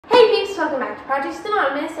Hey peeps, welcome back to Projects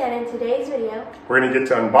Anonymous, and in today's video, we're going to get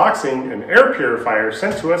to unboxing an air purifier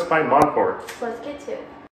sent to us by Monport. So let's get to it.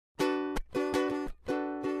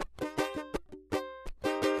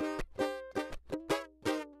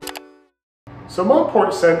 So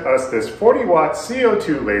Monport sent us this 40-watt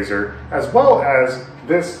CO2 laser, as well as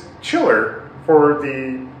this chiller for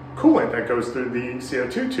the coolant that goes through the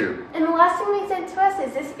CO2 tube. And the last thing they sent to us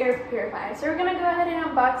is this air purifier. So we're going to go ahead and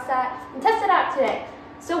unbox that and test it out today.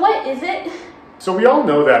 So what is it? So we all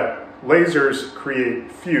know that lasers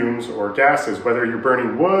create fumes or gases, whether you're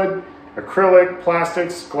burning wood, acrylic,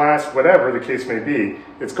 plastics, glass, whatever the case may be.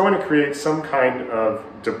 It's going to create some kind of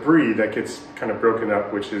debris that gets kind of broken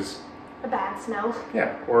up, which is a bad smell.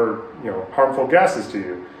 Yeah, or harmful gases to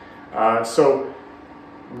you. So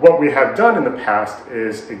what we have done in the past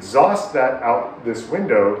is exhaust that out this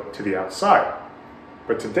window to the outside.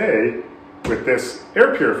 But today, with this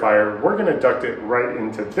air purifier, we're going to duct it right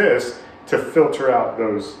into this to filter out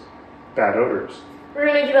those bad odors. We're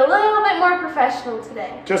going to get a little bit more professional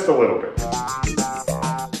today. Just a little bit.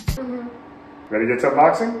 Ready to get to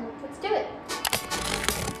unboxing? Let's do it.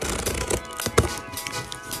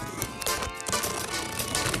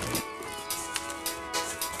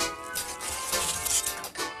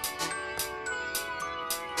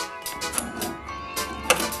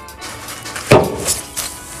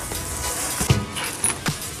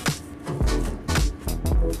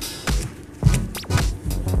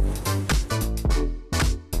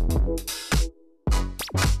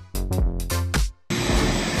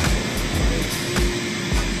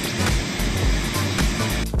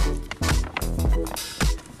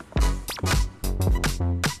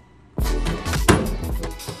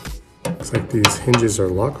 Looks like these hinges are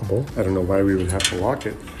lockable. I don't know why we would have to lock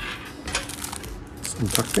it. Some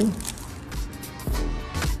ducting.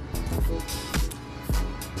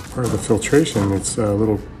 Part of the filtration, it's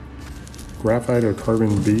little graphite or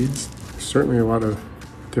carbon beads. There's certainly a lot of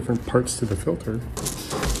different parts to the filter.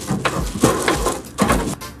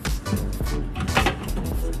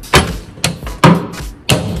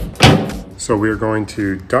 So we're going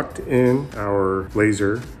to duct in our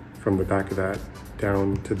laser from the back of that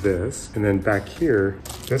down to this, and then back here,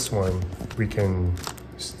 this one, we can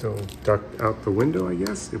still duct out the window, I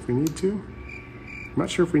guess, if we need to. I'm not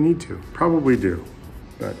sure if we need to. Probably do,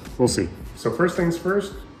 but we'll see. So first things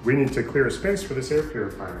first, we need to clear a space for this air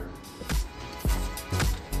purifier.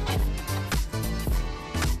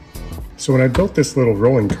 So when I built this little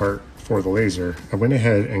rolling cart for the laser, I went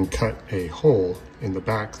ahead and cut a hole in the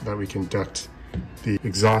back so that we can duct the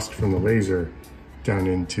exhaust from the laser down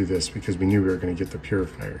into this, because we knew we were going to get the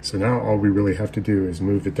purifier. So now all we really have to do is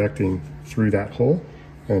move the ducting through that hole,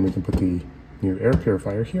 and we can put the new air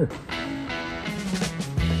purifier here.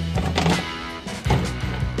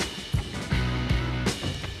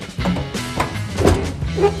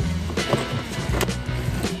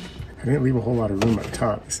 I didn't leave a whole lot of room up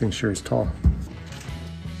top. This thing sure is tall.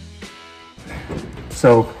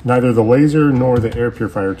 So neither the laser nor the air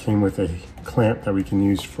purifier came with a clamp that we can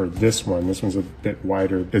use for this one. This one's a bit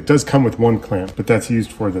wider. It does come with one clamp, but that's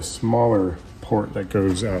used for the smaller port that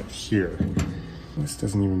goes out here. This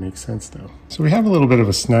doesn't even make sense though. So we have a little bit of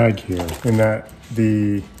a snag here in that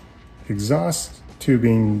the exhaust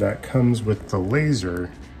tubing that comes with the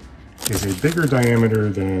laser is a bigger diameter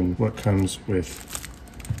than what comes with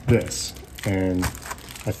this. And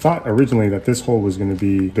I thought originally that this hole was going to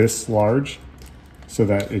be this large, so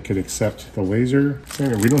that it could accept the laser.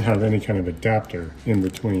 We don't have any kind of adapter in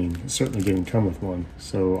between. It certainly didn't come with one.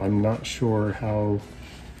 So I'm not sure how,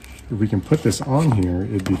 if we can put this on here,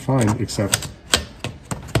 it'd be fine, except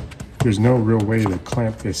there's no real way to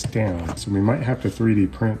clamp this down. So we might have to 3D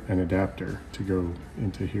print an adapter to go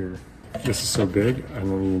into here. This is so big, I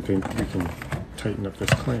don't even think we can tighten up this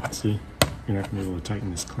clamp. See? You're not going to be able to tighten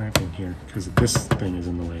this clamp in here because this thing is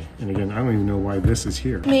in the way. And again, I don't even know why this is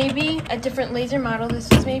here. Maybe a different laser model this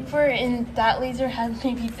was made for, and that laser had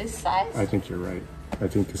maybe this size? I think you're right. I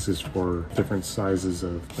think this is for different sizes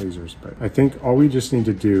of lasers. But I think all we just need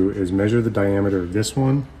to do is measure the diameter of this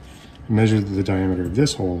one, measure the diameter of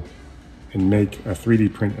this hole, and make a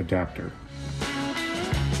 3D print adapter.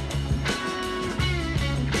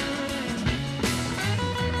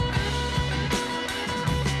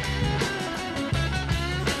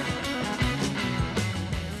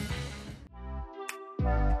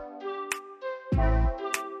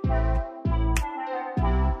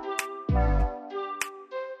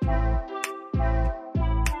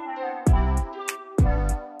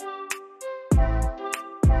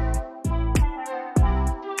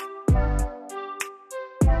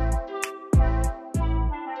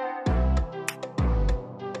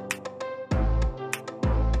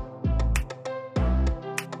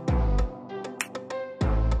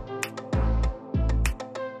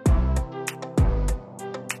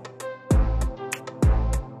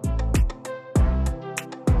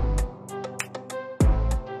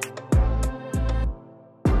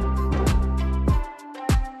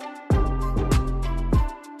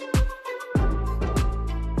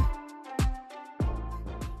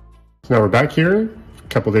 So now we're back here a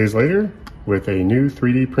couple days later with a new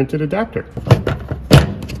 3D printed adapter.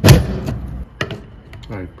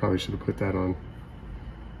 I probably should have put that on.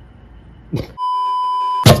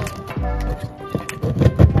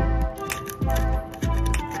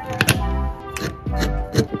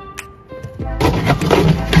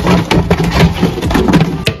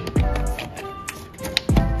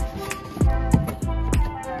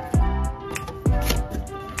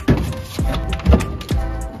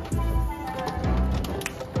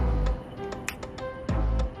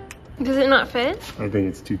 Does it not fit? I think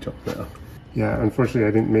it's too tall now. Yeah, unfortunately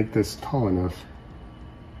I didn't make this tall enough.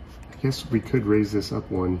 I guess we could raise this up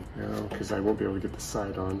one. No, because I won't be able to get the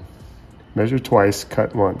side on. Measure twice,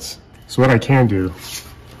 cut once. So what I can do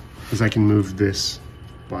is I can move this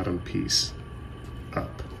bottom piece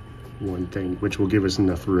up one thing, which will give us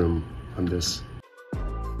enough room on this.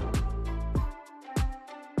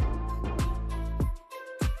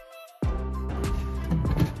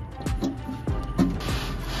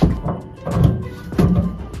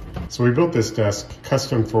 So we built this desk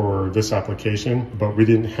custom for this application, but we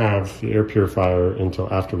didn't have the air purifier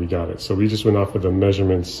until after we got it. So we just went off of the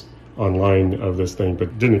measurements online of this thing,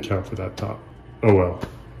 but didn't account for that top. Oh well.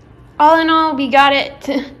 All in all, we got it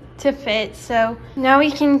to fit, so now we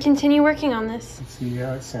can continue working on this. Let's see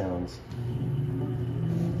how it sounds.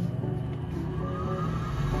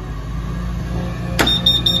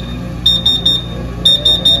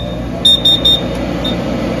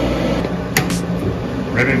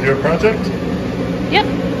 Ready to do a project? Yep,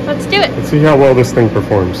 let's do it. Let's see how well this thing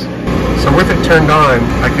performs. So with it turned on,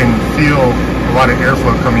 I can feel a lot of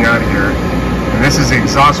airflow coming out of here. And this is the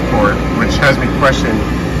exhaust port, which has me question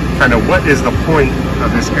kind of what is the point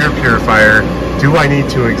of this air purifier? Do I need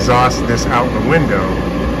to exhaust this out the window?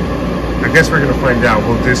 I guess we're gonna find out.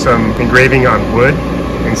 We'll do some engraving on wood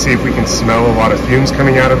and see if we can smell a lot of fumes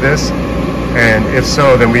coming out of this. And if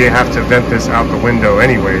so, then we have to vent this out the window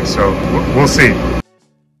anyway, so we'll see.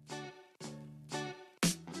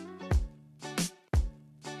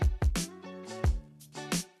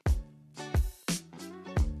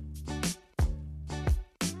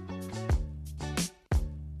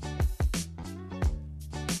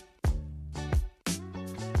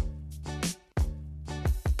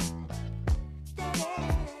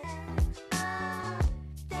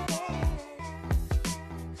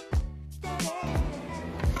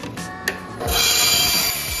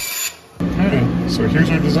 So here's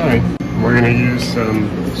our design. We're going to use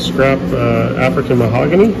some scrap African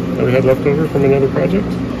mahogany that we had left over from another project.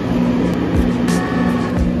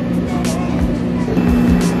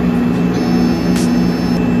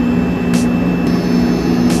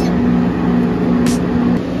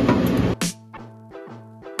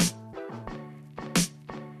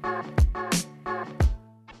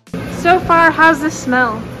 So far, how's this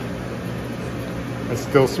smell? I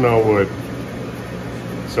still smell wood.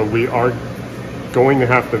 So we are going to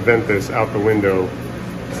have to vent this out the window.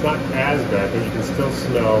 It's not as bad, but you can still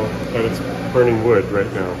smell that it's burning wood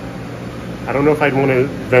right now. I don't know if I'd want to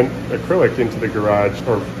vent acrylic into the garage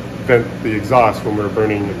or vent the exhaust when we're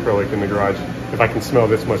burning acrylic in the garage if I can smell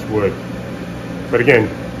this much wood. But again,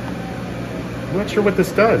 I'm not sure what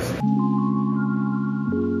this does.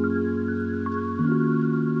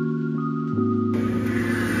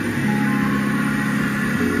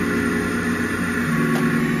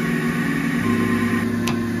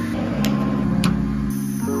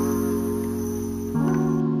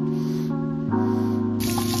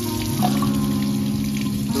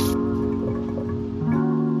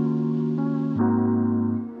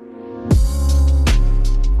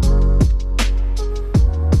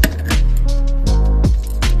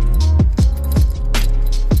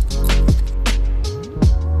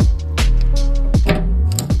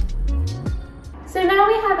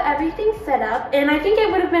 Set up, and I think it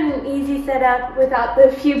would have been an easy setup without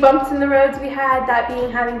the few bumps in the roads we had, that being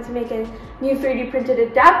having to make a new 3D printed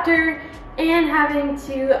adapter and having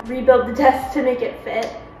to rebuild the desk to make it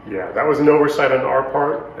fit. Yeah, that was an oversight on our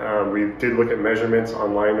part. We did look at measurements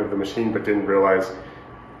online of the machine, but didn't realize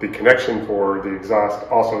the connection for the exhaust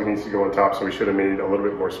also needs to go on top, so we should have made a little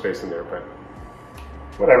bit more space in there, but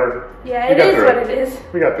whatever. Yeah, it is what it is.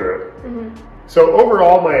 We got through it. Mm-hmm. So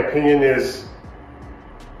overall, my opinion is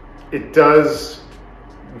it does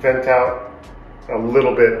vent out a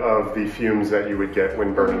little bit of the fumes that you would get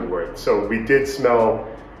when burning wood. So we did smell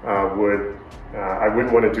wood. I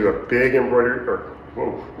wouldn't want to do a big embroidery, or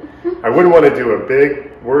whoa. I wouldn't want to do a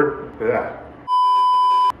big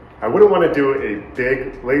I wouldn't want to do a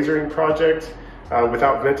big lasering project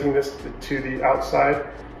without venting this to the outside.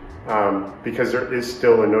 because there is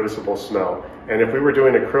still a noticeable smell. And if we were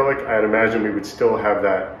doing acrylic, I'd imagine we would still have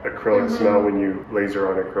that acrylic smell when you laser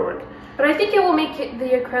on acrylic. But I think it will make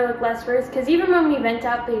the acrylic less worse, because even when we vent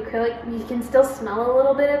out the acrylic, you can still smell a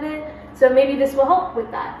little bit of it. So maybe this will help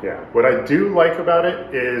with that. Yeah. What I do like about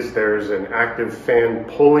it is there's an active fan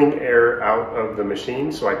pulling air out of the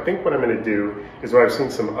machine. So I think what I'm going to do is what I've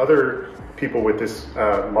seen some other people with this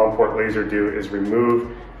Monport laser do is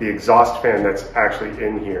remove the exhaust fan that's actually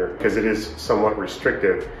in here, because it is somewhat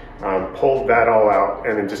restrictive. Pull that all out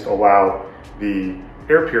and then just allow the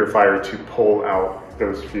air purifier to pull out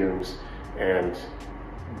those fumes, and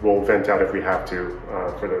we'll vent out if we have to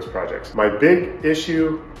for those projects. My big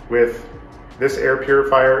issue with this air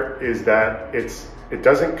purifier is that it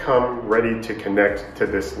doesn't come ready to connect to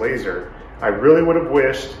this laser. I really would have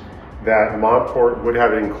wished that Monport would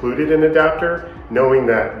have included an adapter, knowing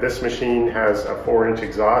that this machine has a 4-inch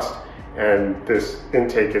exhaust and this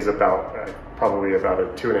intake is about probably about a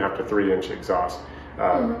 2.5 to 3-inch exhaust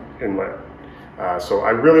inlet. So I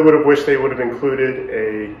really would have wished they would have included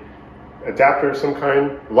a adapter of some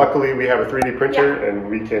kind. Luckily we have a 3D printer and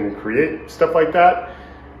we can create stuff like that,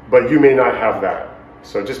 but you may not have that.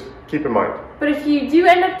 So just keep in mind. But if you do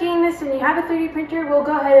end up getting this and you have a 3D printer, we'll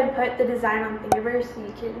go ahead and put the design on Thingiverse so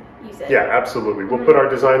you can use it. Yeah, absolutely. We'll put our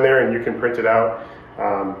design there and you can print it out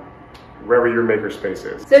wherever your makerspace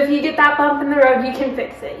is. So if you get that bump in the road, you can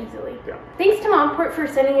fix it easily. Yeah. Thanks to Monport for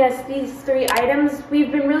sending us these 3 items.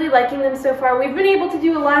 We've been really liking them so far. We've been able to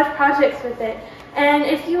do a lot of projects with it. And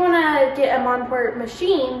if you want to get a Monport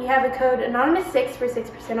machine, we have a code Anonymous6 for 6%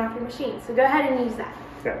 off your machine. So go ahead and use that.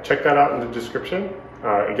 Yeah, check that out in the description.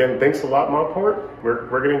 Again, thanks a lot, Monport. We're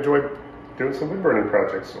going to enjoy doing some wood burning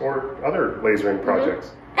projects or other lasering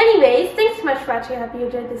projects. Anyways, thanks so much for watching. I hope you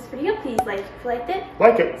enjoyed this video. Please like if you liked it.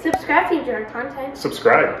 Like it. Subscribe if you enjoy our content.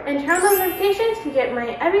 Subscribe. And turn on those notifications to get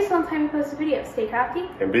my every single time we post a video. Stay crafty.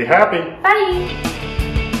 And be happy. Bye.